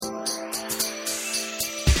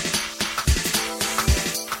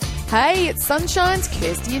Hey, it's Sunshine's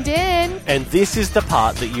Kirsty and Dan. And this is the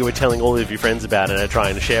part that you were telling all of your friends about and are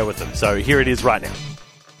trying to share with them. So here it is right now.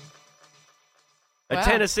 Wow. A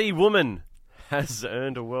Tennessee woman has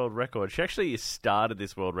earned a world record. She actually started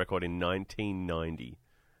this world record in 1990,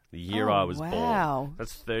 the year I was born.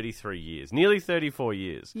 That's 33 years, nearly 34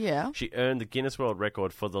 years. Yeah. She earned the Guinness World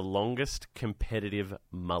Record for the longest competitive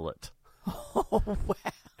mullet. Oh, wow.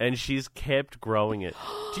 And she's kept growing it.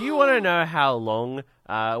 Do you want to know how long?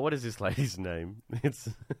 What is this lady's name? It's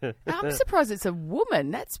I'm surprised it's a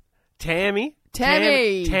woman. That's Tammy.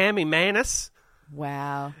 Tammy Manus.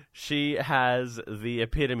 Wow. She has the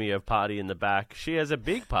epitome of party in the back. She has a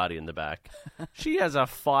big party in the back. She has a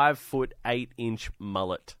 5'8"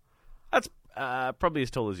 mullet. That's probably as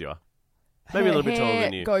tall as you are. Maybe a little bit taller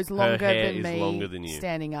than you. Goes longer Her hair than is me longer than you.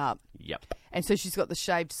 standing up. Yep. And so she's got the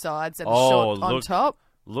shaved sides and a shot on top.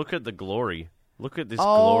 Look at the glory. Look at this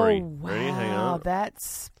glory. Wow. Ready? Hang on. Wow. Look at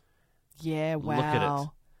it.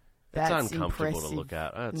 That's it's uncomfortable impressive. to look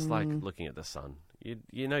at. It's like looking at the sun.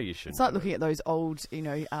 You know you shouldn't. It's like looking at those old,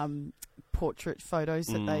 portrait photos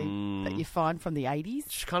that that you find from the 80s.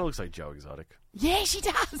 She kind of looks like Joe Exotic. Yeah, she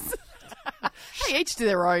does. Hey, each to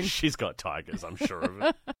their own. She's got tigers, I'm sure of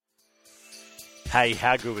it. Hey,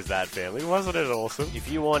 how good was that, family? Wasn't it awesome?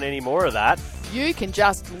 If you want any more of that, You can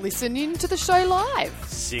just listen in to the show live.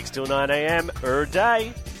 6 till 9 a.m.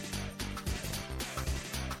 day.